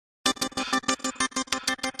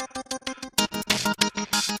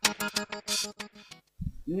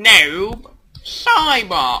Noob.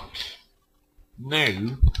 Cybot.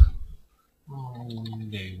 No.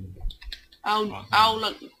 Oh no. I'll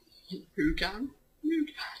look. Who can? You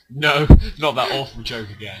can. No, not that awful joke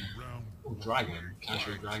again. Oh, dragon.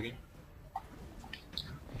 Casual dragon.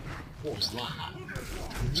 What was that?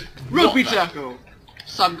 Rugby Not that. tackle.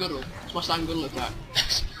 Sam Goodall. It's my Sam Goodall attack.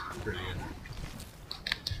 Brilliant.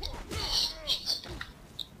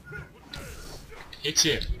 Hit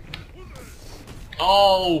him.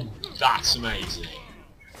 Oh, that's amazing.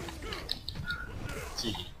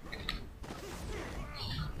 Gee.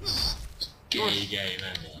 Gay game,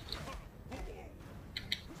 isn't it?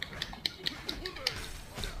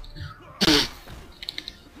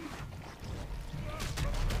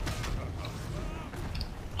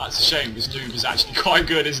 That's a shame, this noob is actually quite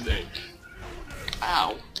good, isn't he?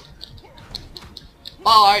 Ow.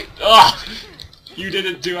 Alright. Ah! You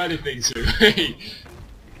didn't do anything to me!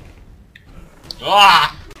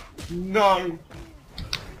 Ah! No!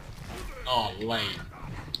 Oh, lame.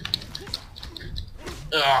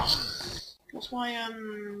 Ugh. What's my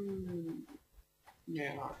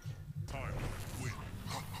yeah.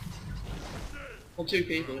 Well, two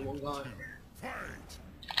people in one guy.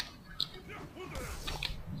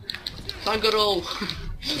 Sam Goodall.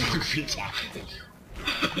 Rugby tackle.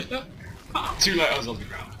 Too late, I was on the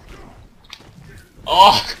ground.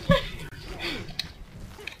 Oh!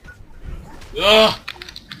 Ugh!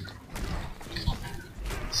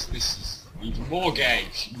 This is even more gay.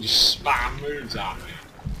 You just spam moves at me.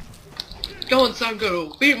 Go on, Sam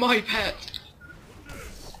Goodall. Beat my pet.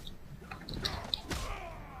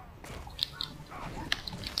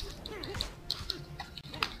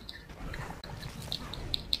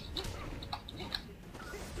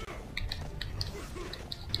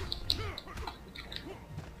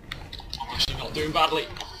 I'm actually not doing badly.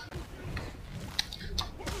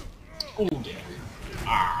 Oh dear.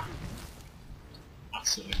 Ah.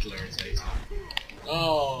 That's a little irritating.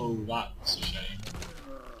 Oh, that's a shame.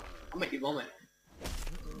 I'll make you vomit.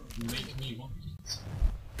 Make me want it.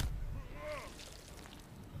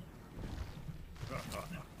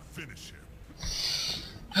 Finish him.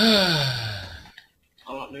 I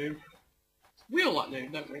like noob. We all like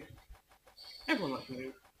noob, don't we? Everyone likes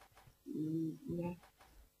noob. Left,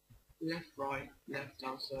 left, right, left,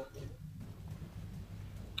 down, circle.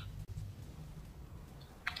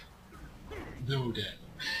 No dead.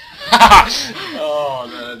 Oh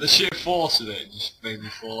no, the sheer force of it just made me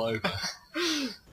fall over.